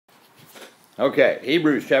Okay,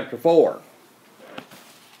 Hebrews chapter 4.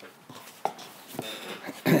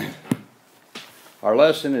 Our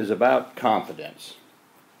lesson is about confidence.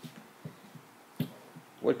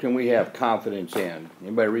 What can we have confidence in?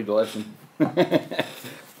 Anybody read the lesson?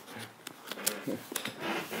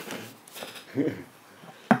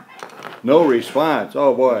 No response.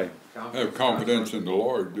 Oh boy. Have confidence in the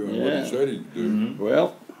Lord doing what He said He'd do. Mm-hmm.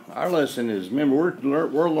 Well, our lesson is, remember,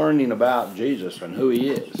 we're learning about Jesus and who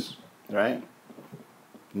He is, right?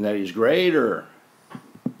 And that He's greater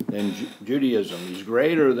than Judaism. He's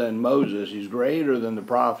greater than Moses. He's greater than the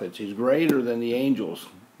prophets. He's greater than the angels.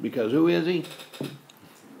 Because who is He?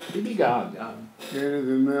 He be God. Greater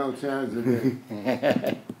than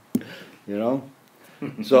Melchizedek. You know?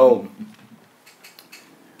 So,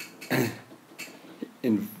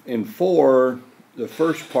 in 4, the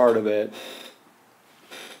first part of it,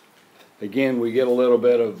 again, we get a little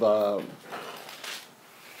bit of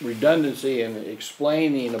redundancy in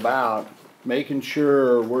explaining about making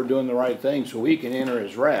sure we're doing the right thing so we can enter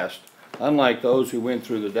His rest, unlike those who went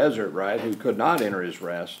through the desert, right, who could not enter His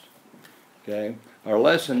rest. Okay? Our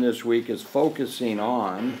lesson this week is focusing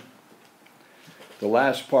on the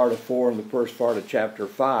last part of 4 and the first part of chapter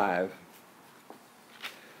 5.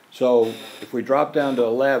 So, if we drop down to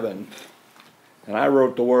 11, and I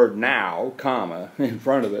wrote the word now, comma, in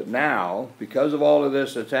front of it, now, because of all of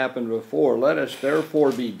this that's happened before, let us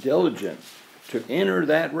therefore be diligent to enter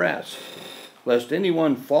that rest, lest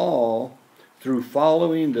anyone fall through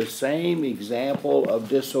following the same example of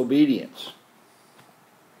disobedience.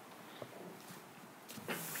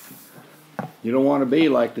 You don't want to be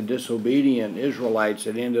like the disobedient Israelites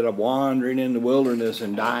that ended up wandering in the wilderness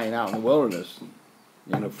and dying out in the wilderness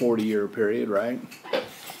in a 40-year period, right?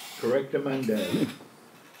 Correctamundo.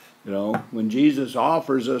 You know, when Jesus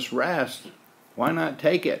offers us rest, why not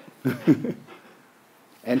take it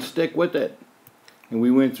and stick with it? And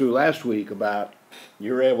we went through last week about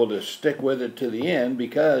you're able to stick with it to the end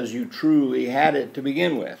because you truly had it to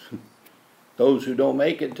begin with. Those who don't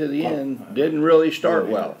make it to the end didn't really start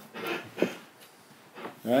well.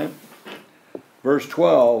 Right? Verse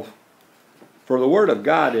 12, for the word of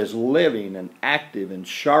God is living and active and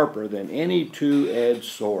sharper than any two-edged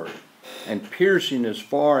sword, and piercing as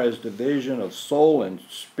far as division of soul and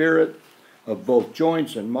spirit, of both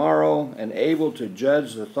joints and marrow, and able to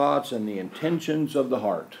judge the thoughts and the intentions of the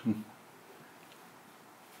heart.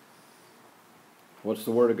 What's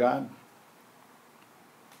the word of God?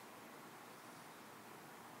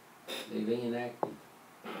 Living and active.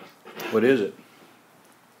 What is it?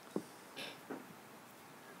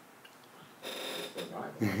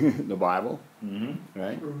 The Bible,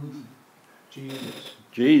 right? Jesus.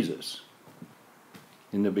 Jesus.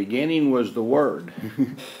 In the beginning was the Word,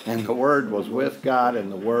 and the Word was with God,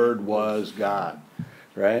 and the Word was God,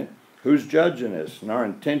 right? Who's judging us and our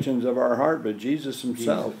intentions of our heart but Jesus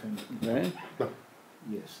Himself, right?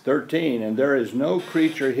 Yes. 13, and there is no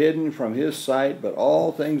creature hidden from His sight, but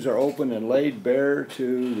all things are open and laid bare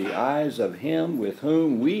to the eyes of Him with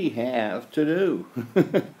whom we have to do,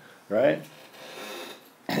 right?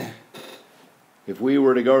 If we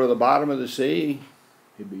were to go to the bottom of the sea,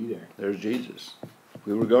 He'd be there. there's Jesus. If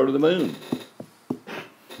we were to go to the moon,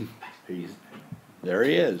 there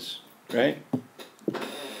He is, right?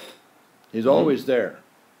 He's always there.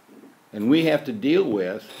 And we have to deal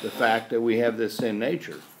with the fact that we have this sin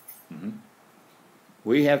nature.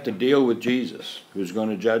 We have to deal with Jesus, who's going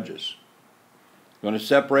to judge us. Going to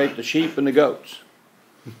separate the sheep and the goats.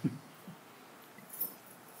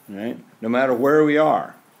 Right? No matter where we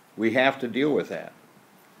are, we have to deal with that.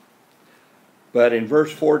 But in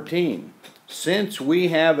verse 14, since we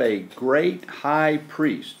have a great high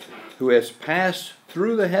priest who has passed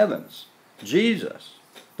through the heavens, Jesus,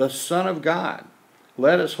 the Son of God,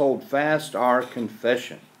 let us hold fast our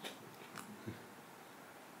confession.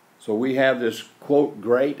 So we have this, quote,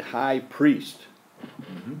 great high priest.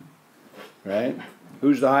 Right?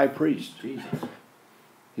 Who's the high priest? Jesus.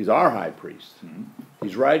 He's our high priest.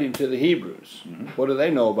 He's writing to the Hebrews. What do they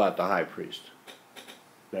know about the high priest?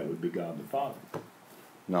 That would be God the Father.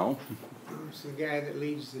 No. It's the guy that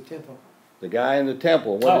leads the temple. The guy in the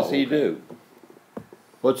temple, what does he do?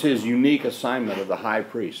 What's his unique assignment of the high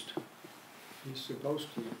priest? He's supposed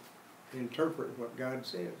to interpret what God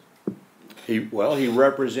says. He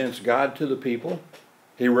represents God to the people.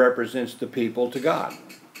 He represents the people to God.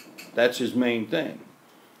 That's his main thing.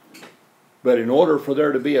 But in order for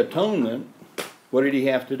there to be atonement, what did he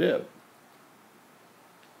have to do?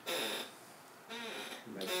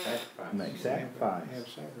 Make sacrifice. Have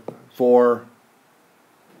sacrifice. For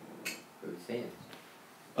For the sins.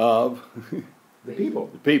 of The people.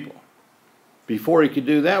 the people. Before he could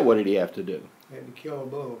do that, what did he have to do? Had to kill a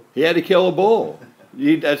bull. He had to kill a bull.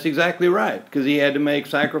 That's exactly right, because he had to make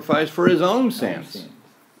sacrifice for his own sins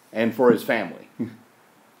and for his family.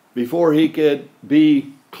 Before he could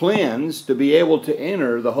be cleansed to be able to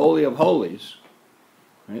enter the Holy of Holies.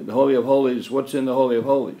 Right? The Holy of Holies, what's in the Holy of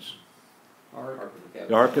Holies?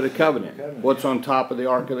 The Ark of the Covenant. What's on top of the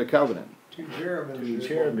Ark of the Covenant? Two cherubim. Two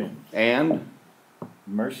cherubim. And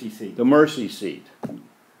Mercy seat. the mercy seat.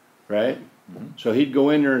 Right? So he'd go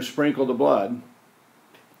in there and sprinkle the blood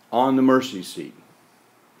on the mercy seat.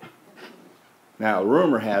 Now,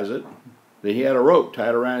 rumor has it that he had a rope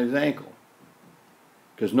tied around his ankle,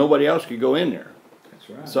 because nobody else could go in there. That's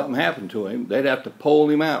right. Something happened to him, they'd have to pull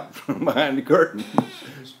him out from behind the curtain.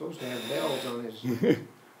 He's supposed to have bells on his.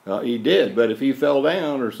 He did, but if he fell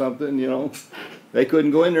down or something, you know, they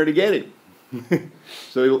couldn't go in there to get him.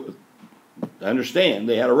 So, understand,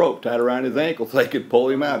 they had a rope tied around his ankle so they could pull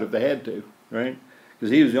him out if they had to, right?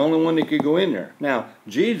 Because he was the only one that could go in there. Now,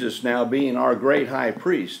 Jesus now being our great high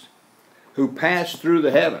priest, who passed through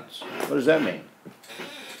the heavens. What does that mean?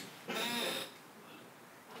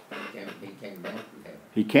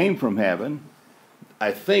 He came from heaven.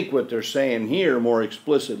 I think what they're saying here more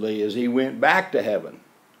explicitly is he went back to heaven.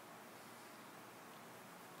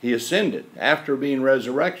 He ascended after being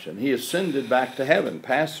resurrection. He ascended back to heaven,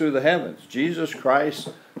 passed through the heavens. Jesus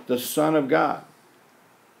Christ, the Son of God.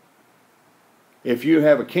 If you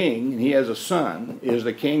have a king and he has a son, is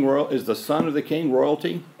the son of the king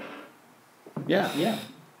royalty? Yeah. Yeah.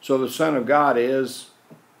 So the Son of God is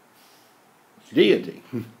deity.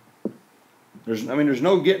 There's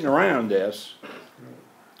no getting around this.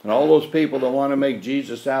 And all those people that want to make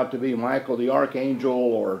Jesus out to be Michael the Archangel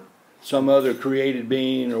or some other created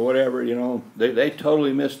being or whatever, you know, they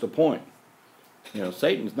totally miss the point. You know,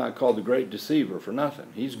 Satan's not called the great deceiver for nothing.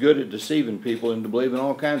 He's good at deceiving people into believing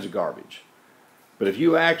all kinds of garbage. But if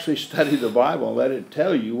you actually study the Bible and let it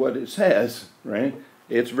tell you what it says, right,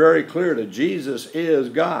 it's very clear that Jesus is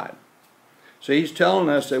God. So he's telling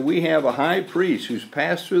us that we have a high priest who's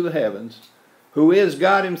passed through the heavens, who is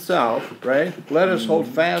God himself, right? Let us hold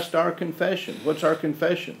fast our confession. What's our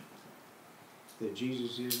confession? That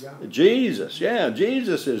Jesus is God. Jesus, yeah,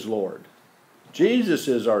 Jesus is Lord. Jesus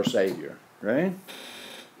is our Savior, right?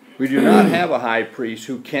 We do not have a high priest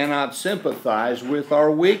who cannot sympathize with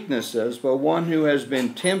our weaknesses, but one who has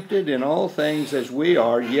been tempted in all things as we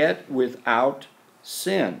are, yet without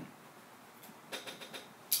sin.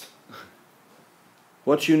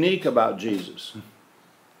 What's unique about Jesus?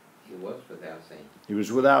 He was without sin. He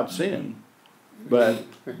was without sin, but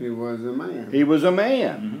He was a man. he was a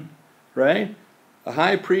man, right? A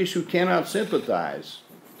high priest who cannot sympathize.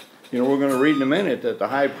 You know, we're going to read in a minute that the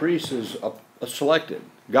high priest is selected.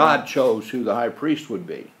 God chose who the high priest would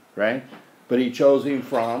be, right? But he chose him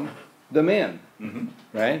from the men,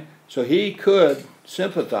 right? So he could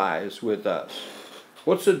sympathize with us.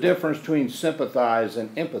 What's the difference between sympathize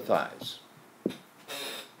and empathize?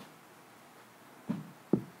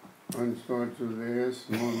 One starts with the S,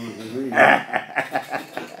 one with the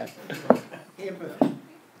V.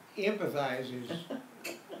 Empathize is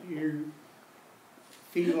you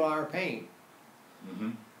feel our pain.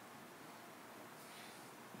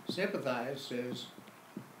 Sympathize says,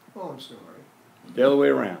 oh, I'm sorry. The other way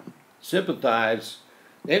around. Sympathize,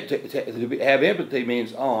 to have empathy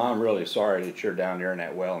means, oh, I'm really sorry that you're down there in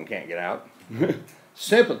that well and can't get out.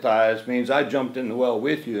 Sympathize means I jumped in the well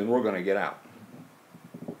with you and we're going to get out.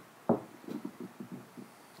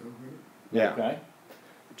 Yeah. Okay.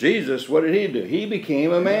 Jesus, what did he do? He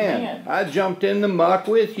became a man. I jumped in the muck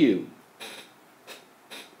with you.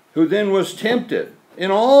 Who then was tempted in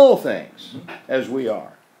all things as we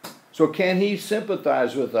are. So can he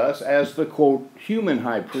sympathize with us as the, quote, human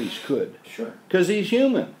high priest could? Sure. Because he's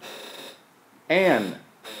human. And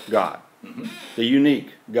God. The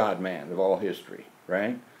unique God-man of all history,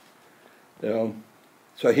 right? So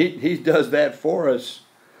he does that for us,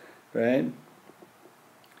 right?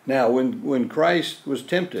 Now, when Christ was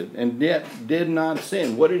tempted and yet did not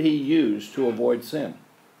sin, what did he use to avoid sin?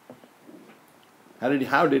 How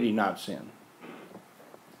did he not sin?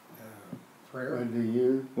 Prayer. What do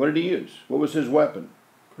you? What did he use? What was his weapon?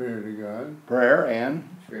 Prayer to God. Prayer and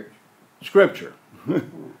Scripture. Scripture.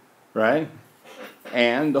 Right?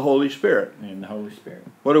 And the Holy Spirit. And the Holy Spirit.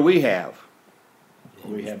 What do we have?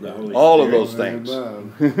 We have the Holy All of Spirit. those things.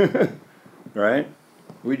 Above. Right?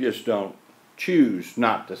 We just don't choose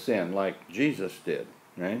not to sin like Jesus did.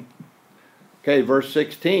 Right? Okay, verse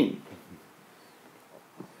 16.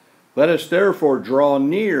 Let us therefore draw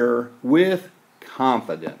near with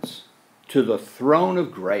confidence to the throne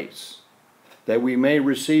of grace, that we may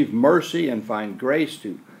receive mercy and find grace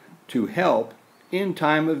to help in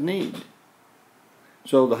time of need.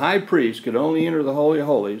 So the high priest could only enter the Holy of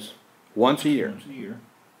Holies once a year, Once a year.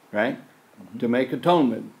 right? To make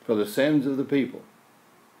atonement for the sins of the people.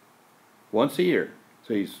 Once a year.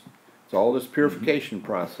 So it's all this purification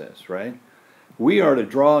process, right? We are to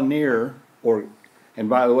draw near, and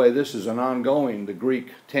by the way, this is an ongoing, the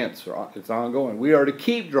Greek tense, it's ongoing. We are to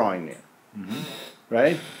keep drawing near,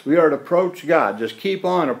 right? We are to approach God. Just keep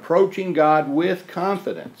on approaching God with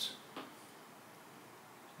confidence.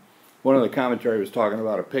 One of the commentary was talking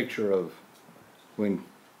about a picture of when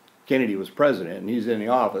Kennedy was president, and he's in the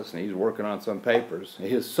office, and he's working on some papers, and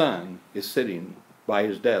his son is sitting by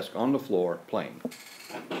his desk on the floor playing,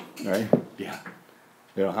 right? Yeah.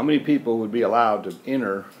 You know, how many people would be allowed to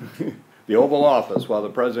enter the Oval Office while the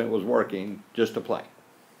president was working just to play?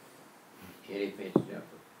 Any fence jumper.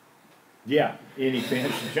 Yeah, any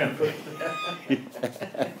fence jumper.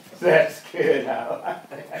 That's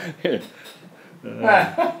good.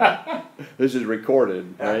 This is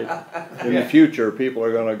recorded, right? In the future, people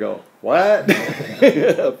are going to go, what?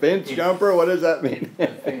 A fence jumper? What does that mean?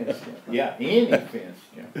 Yeah, any fence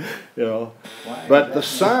jumper. You know, Why? but That's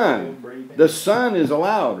the still son is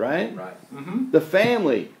allowed, right? Right. Mm-hmm. The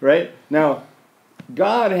family, right? Now,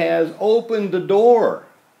 God has opened the door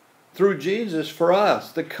through Jesus for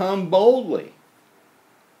us to come boldly.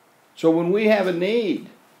 So when we have a need,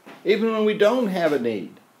 even when we don't have a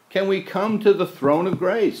need, can we come to the throne of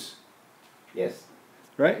grace? Yes.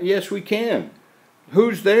 Right? Yes, we can.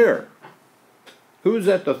 Who's there? Who's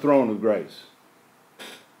at the throne of grace?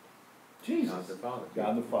 Jesus. God the Father.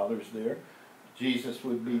 God the Father's there. Jesus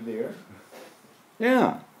would be there.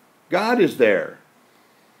 Yeah. God is there.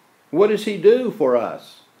 What does He do for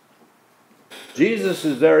us? Jesus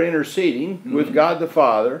is there interceding with God the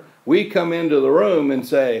Father. We come into the room and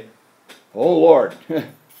say, oh Lord,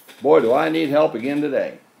 boy, do I need help again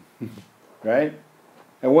today. Right?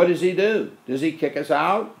 And what does He do? Does He kick us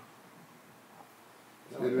out?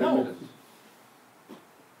 No.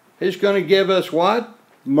 He's going to give us what?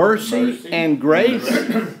 Mercy and grace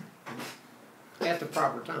At the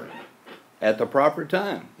proper time. at the proper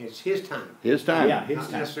time. It's His time, His time. Yeah, his not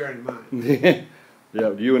time. necessarily mine.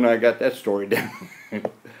 Yeah, you and I got that story down.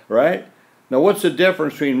 Right? Now, what's the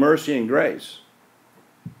difference between mercy and grace?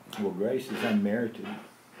 Well, grace is unmerited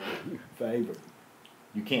favor.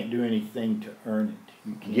 You can't do anything to earn it.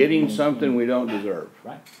 You can't Getting do something anything- we don't deserve.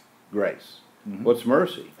 Right. Grace. Mhm. What's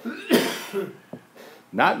mercy?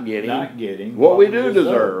 Not getting Not getting what we do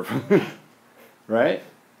deserve. Right?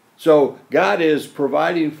 So God is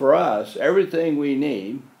providing for us everything we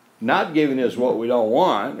need, not giving us what we don't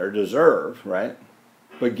want or deserve, right?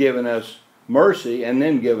 But giving us mercy and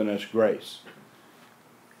then giving us grace.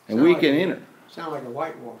 And Sound we like can a- enter. Sound like a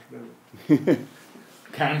whitewash, doesn't it?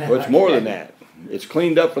 Kind of. Well, it's more than that. It's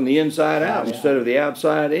cleaned up from the inside out Yeah. instead of the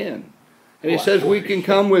outside in. And He says we can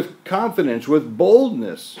come with confidence, with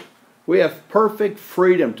boldness. We have perfect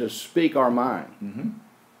freedom to speak our mind. Mm-hmm.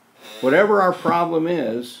 Whatever our problem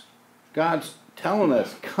is, God's telling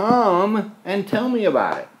us, come and tell me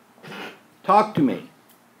about it. Talk to me.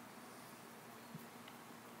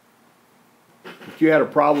 If you had a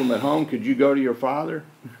problem at home, could you go to your father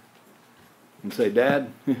and say,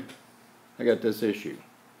 Dad, I got this issue?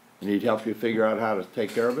 And he'd help you figure out how to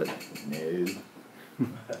take care of it? No.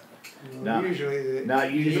 Well, No. usually,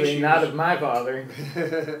 Not usually, not of my father.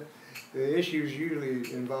 the issues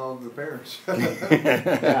usually involve the parents.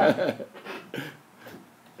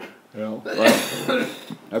 Well,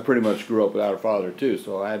 I pretty much grew up without a father too,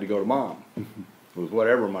 so I had to go to mom with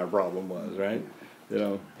whatever my problem was, right? You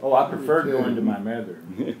know, Oh, I prefer going to my mother.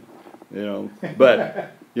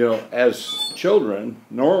 but as children,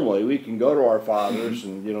 normally we can go to our fathers,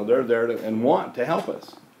 and they're there and want to help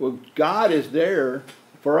us. Well, God is there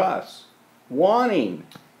for us, wanting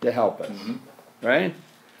to help us, right?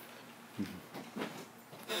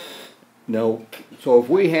 No, so if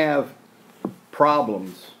we have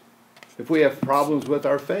problems with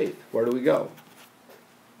our faith, where do we go?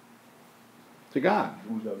 To God.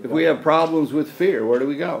 If we have problems with fear, where do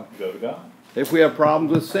we go? Go to God. If we have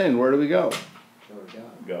problems with sin, where do we go? Go to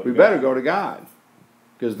God. Go to We God. better go to God.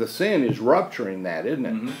 Because the sin is rupturing that, isn't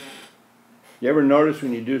it? Mhm. You ever notice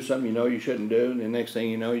when you do something you know you shouldn't do, and the next thing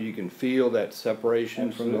you know, you can feel that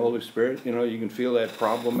separation from the Holy Spirit? You can feel that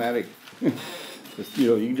problematic, you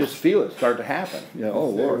can just feel it start to happen. Oh,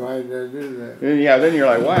 Lord. Why did I do that? And then you're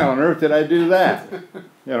like, why on earth did I do that?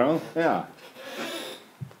 Yeah.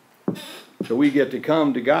 So we get to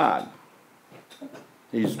come to God.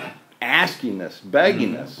 He's asking us,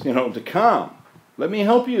 begging us, to come. Let me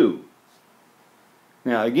help you.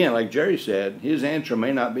 Now, again, like Jerry said, His answer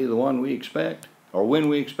may not be the one we expect. or when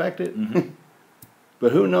we expect it. Mm-hmm.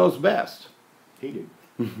 But who knows best? He do.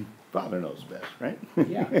 Father knows best, right?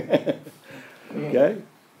 Yeah. Okay?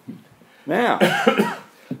 Now,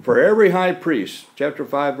 for every high priest, chapter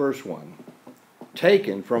 5, verse 1,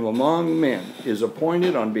 taken from among men, is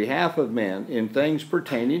appointed on behalf of men in things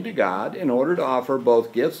pertaining to God, in order to offer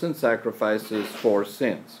both gifts and sacrifices for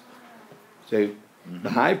sins. See,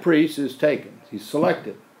 the high priest is taken, he's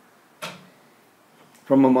selected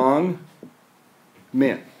from among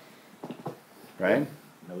men, right?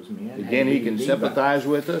 Knows men. Again, he can sympathize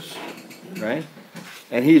with us, right?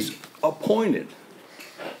 And he's appointed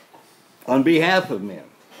on behalf of men.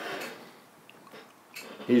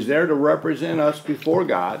 He's there to represent us before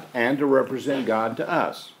God and to represent God to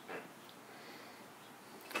us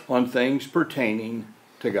on things pertaining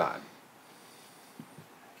to God.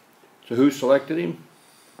 So who selected him?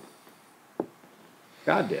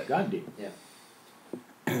 God did. God did. Yeah.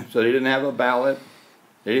 So they didn't have a ballot.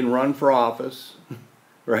 They didn't run for office,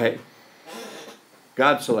 right?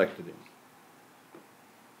 God selected him.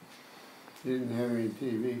 Didn't have any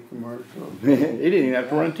TV commercials. He didn't even have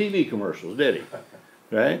to run TV commercials, did he?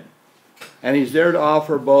 Right? And he's there to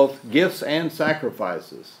offer both gifts and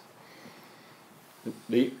sacrifices.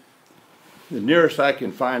 The nearest I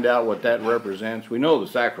can find out what that represents, we know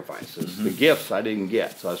the sacrifices. The gifts I didn't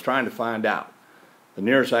get, so I was trying to find out. The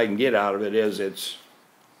nearest I can get out of it is it's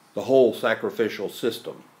the whole sacrificial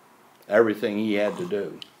system. Everything he had to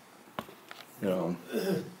do. You know.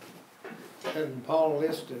 And Paul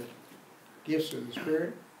listed gifts of the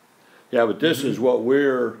Spirit. Yeah, but this is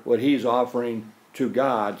what he's offering to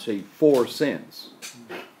God, see, for sins.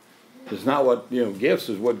 It's not what, gifts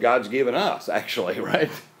is what God's given us, actually,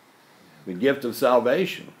 right? The gift of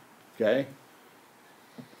salvation, okay?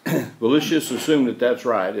 Well, let's just assume that that's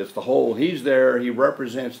right. It's the whole, he's there, he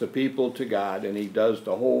represents the people to God, and he does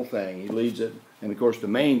the whole thing. He leads it, and of course the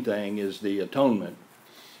main thing is the atonement,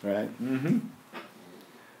 right? Mm-hmm.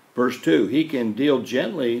 Verse 2, he can deal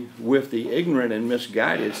gently with the ignorant and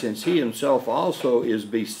misguided, since he himself also is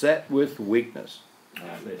beset with weakness.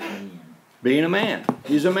 Being a man.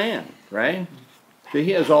 He's a man, right? So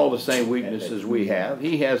he has all the same weaknesses we have.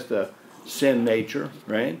 He has the sin nature,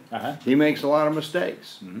 right? Uh-huh. He makes a lot of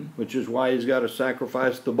mistakes, which is why he's got to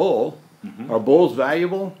sacrifice the bull. Mm-hmm. Are bulls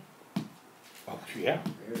valuable? Oh, yeah.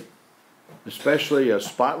 Especially a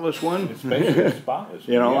spotless one? Especially spotless.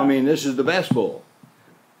 I Yeah. mean, this is the best bull.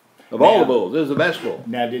 Of all the bulls, this is the best bull.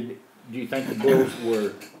 Now, do you think the bulls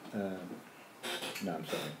were? No, I'm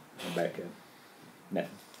sorry. I'll back up. Nothing.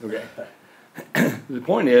 Okay. The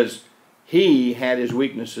point is, he had his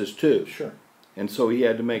weaknesses too. Sure. And so he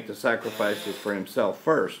had to make the sacrifices for himself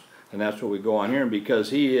first. And that's what we go on here. And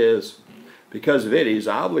because of it, he's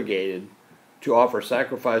obligated to offer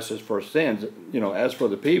sacrifices for sins, as for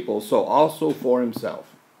the people, so also for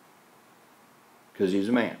himself. Because he's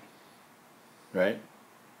a man. Right?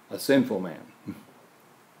 A sinful man.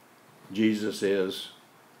 Jesus is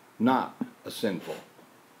not a sinful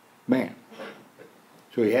man.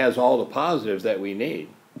 So he has all the positives that we need.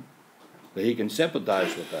 That he can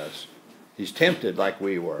sympathize with us. He's tempted like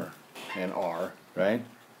we were and are, right?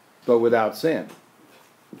 But without sin.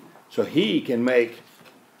 So he can make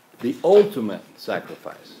the ultimate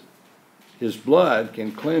sacrifice. His blood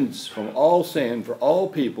can cleanse from all sin for all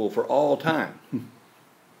people for all time.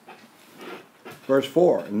 Verse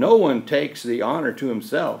 4, no one takes the honor to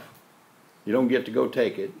himself. You don't get to go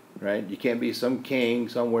take it, right? You can't be some king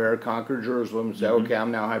somewhere, conquer Jerusalem, and say, okay, I'm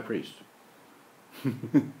now high priest.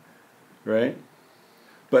 Right?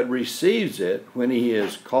 But receives it when he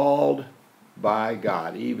is called by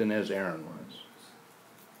God, even as Aaron was.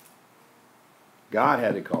 God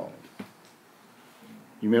had to call him.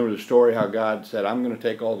 You remember the story how God said, I'm going to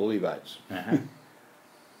take all the Levites. Uh-huh.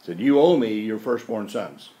 Said, you owe me your firstborn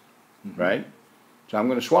sons, right? So I'm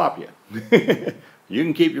going to swap you. You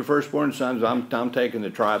can keep your firstborn sons. I'm taking the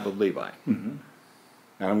tribe of Levi. And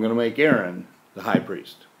I'm going to make Aaron the high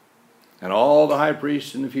priest. And all the high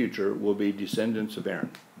priests in the future will be descendants of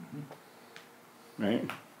Aaron. Right?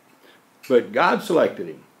 But God selected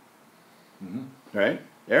him. Right?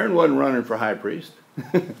 Aaron wasn't running for high priest.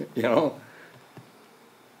 Here's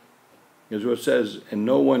what it says, and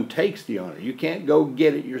no one takes the honor. You can't go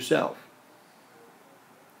get it yourself.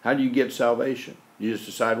 How do you get salvation? You just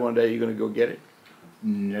decide one day you're going to go get it?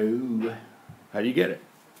 No. How do you get it?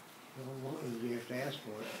 Well, one, you have to ask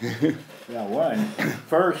for it. Well, one,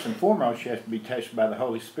 first and foremost, you have to be touched by the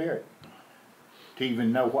Holy Spirit to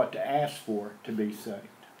even know what to ask for to be saved.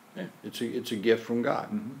 Yeah, it's a gift from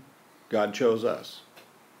God. God chose us.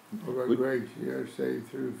 Well, by grace, you are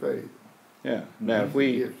saved through faith. Yeah. Now, if The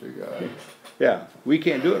we, gift of God. yeah, we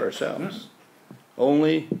can't do it ourselves.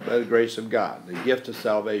 Only by the grace of God. The gift of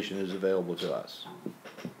salvation is available to us.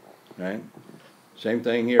 Right? Same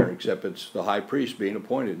thing here, except it's the high priest being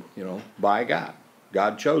appointed, by God.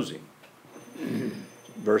 God chose him.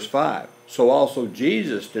 Verse 5. So also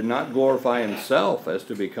Jesus did not glorify himself as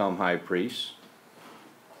to become high priest.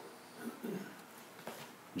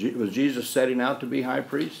 Was Jesus setting out to be high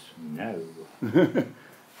priest? No.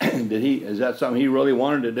 Is that something he really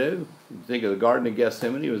wanted to do? You think of the Garden of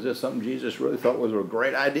Gethsemane, was this something Jesus really thought was a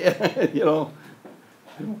great idea?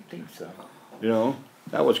 I don't think so.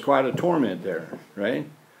 That was quite a torment there, right?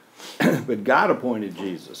 But God appointed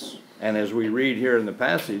Jesus. And as we read here in the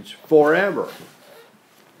passage, forever.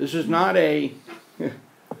 This is not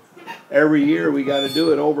every year we got to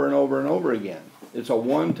do it over and over and over again. It's a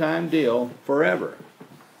one-time deal forever.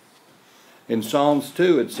 In Psalms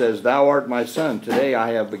 2 it says, Thou art my son, today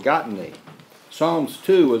I have begotten thee. Psalms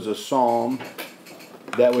 2 is a psalm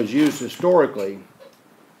that was used historically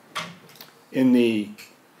in the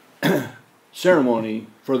ceremony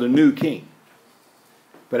for the new king.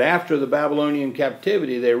 But after the Babylonian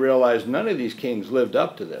captivity, they realized none of these kings lived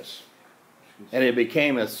up to this. And it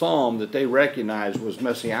became a psalm that they recognized was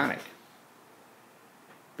messianic.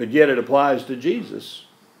 But yet it applies to Jesus,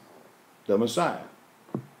 the Messiah.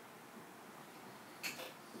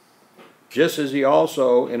 Just as he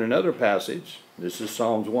also, in another passage, this is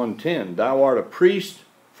Psalms 110, Thou art a priest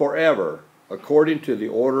forever, according to the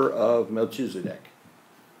order of Melchizedek.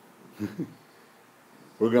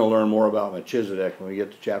 We're going to learn more about Melchizedek when we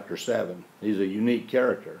get to chapter 7. He's a unique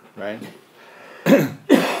character, right?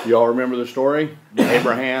 You all remember the story?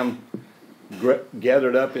 Abraham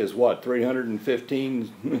gathered up his,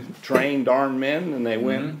 315 trained armed men, and they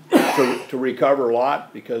went to recover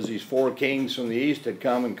Lot, because these 4 kings from the east had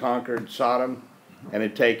come and conquered Sodom and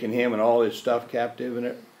had taken him and all his stuff captive in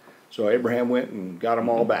it. So Abraham went and got them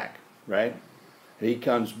all back, right? And he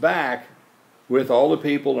comes back with all the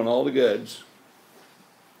people and all the goods,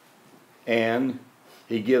 and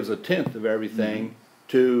he gives 1/10 of everything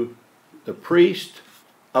to the priest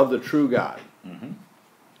of the true God.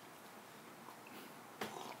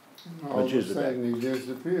 All of a sudden he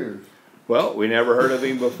disappears. Well, we never heard of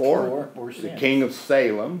him before. Or The king of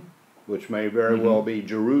Salem, which may very well be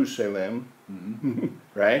Jerusalem,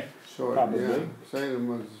 right? Short, Probably. yeah. Salem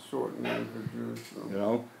was a short name for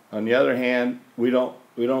Jerusalem. On the other hand, we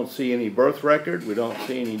don't see any birth record. We don't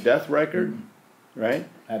see any death record, right?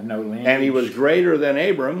 Have no lineage. And he was greater than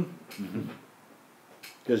Abram,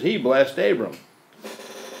 because he blessed Abram,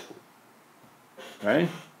 right?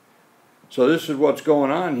 So this is what's going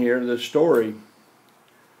on here, this story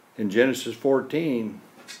in Genesis 14.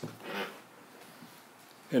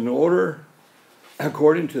 In order,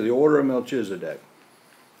 according to the order of Melchizedek.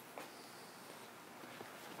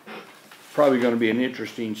 Probably going to be an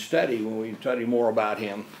interesting study when we study more about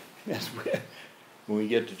him when we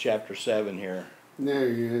get to chapter 7 here. There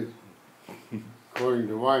he is, according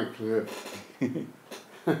to Wycliffe.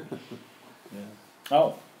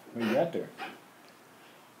 Oh, we got there.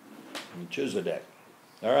 Melchizedek.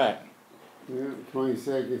 All right. Yeah,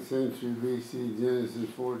 22nd century BC, Genesis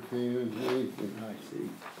 14 and 18. I see.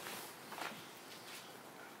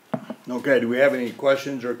 Okay, do we have any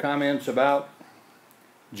questions or comments about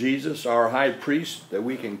Jesus, our high priest, that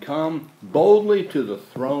we can come boldly to the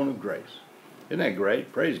throne of grace? Isn't that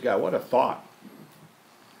great? Praise God. What a thought.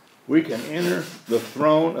 We can enter the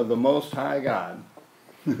throne of the Most High God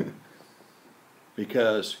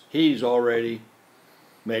because He's already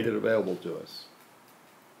made it available to us.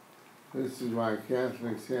 This is why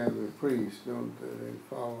Catholics have the priest, don't they? They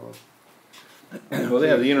follow. Well, they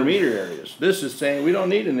have the intermediaries. This is saying we don't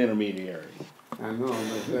need an intermediary. I know,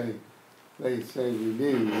 but they say we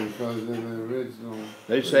do because of the original.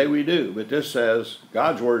 They say we do, but this says,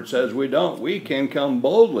 God's Word says we don't. We can come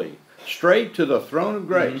boldly, straight to the throne of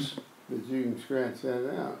grace. But you can scratch that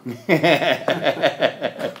out.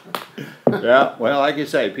 Yeah, well, like you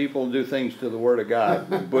say, people do things to the Word of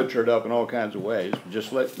God, butcher it up in all kinds of ways.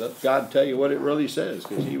 Just let God tell you what it really says,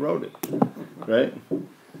 because He wrote it, right?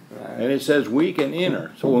 And it says we can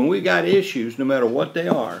enter. So when we got issues, no matter what they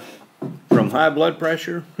are, from high blood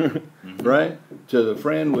pressure, right, to the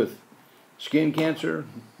friend with skin cancer,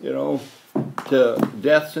 to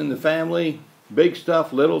deaths in the family, big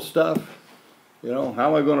stuff, little stuff, how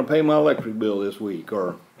am I going to pay my electric bill this week?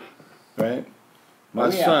 Or, right? My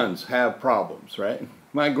sons have problems, right?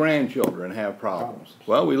 My grandchildren have problems.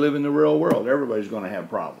 Well, we live in the real world. Everybody's going to have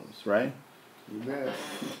problems, right? You bet.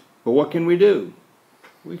 But what can we do?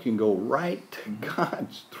 We can go right to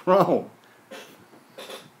God's throne.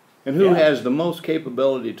 And who has the most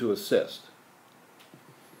capability to assist?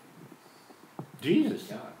 Jesus.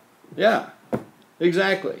 Yeah.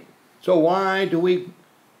 Exactly. So why do we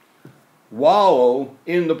wallow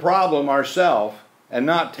in the problem ourselves and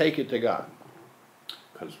not take it to God?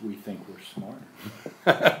 Because we think we're smart.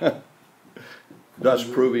 Thus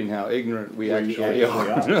proving how ignorant we actually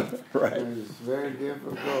are. Right. And it's very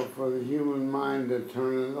difficult for the human mind to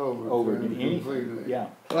turn it over to him completely. Yeah.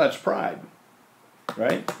 Well, that's pride.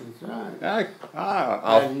 Right? That's right.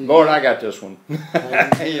 Lord, I got this one. How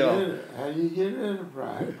do You know. you get rid of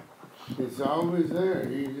pride? It's always there.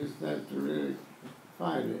 You just have to really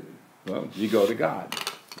fight it. Well, you go to God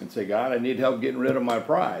and say, God, I need help getting rid of my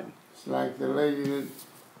pride. It's like the lady that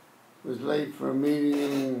was late for a meeting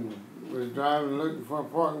and was driving looking for a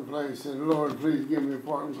parking place. Said, Lord, please give me a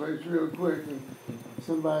parking place real quick. And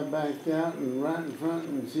somebody backed out and right in front,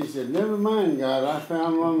 and she said, never mind, God, I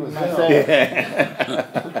found one myself.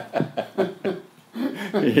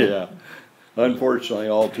 Yeah. Unfortunately,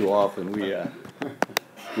 all too often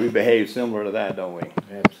we behave similar to that, don't we?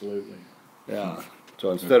 Absolutely. Yeah.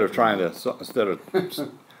 So instead of trying to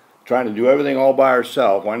do everything all by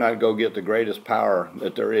ourselves, why not go get the greatest power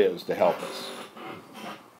that there is to help us?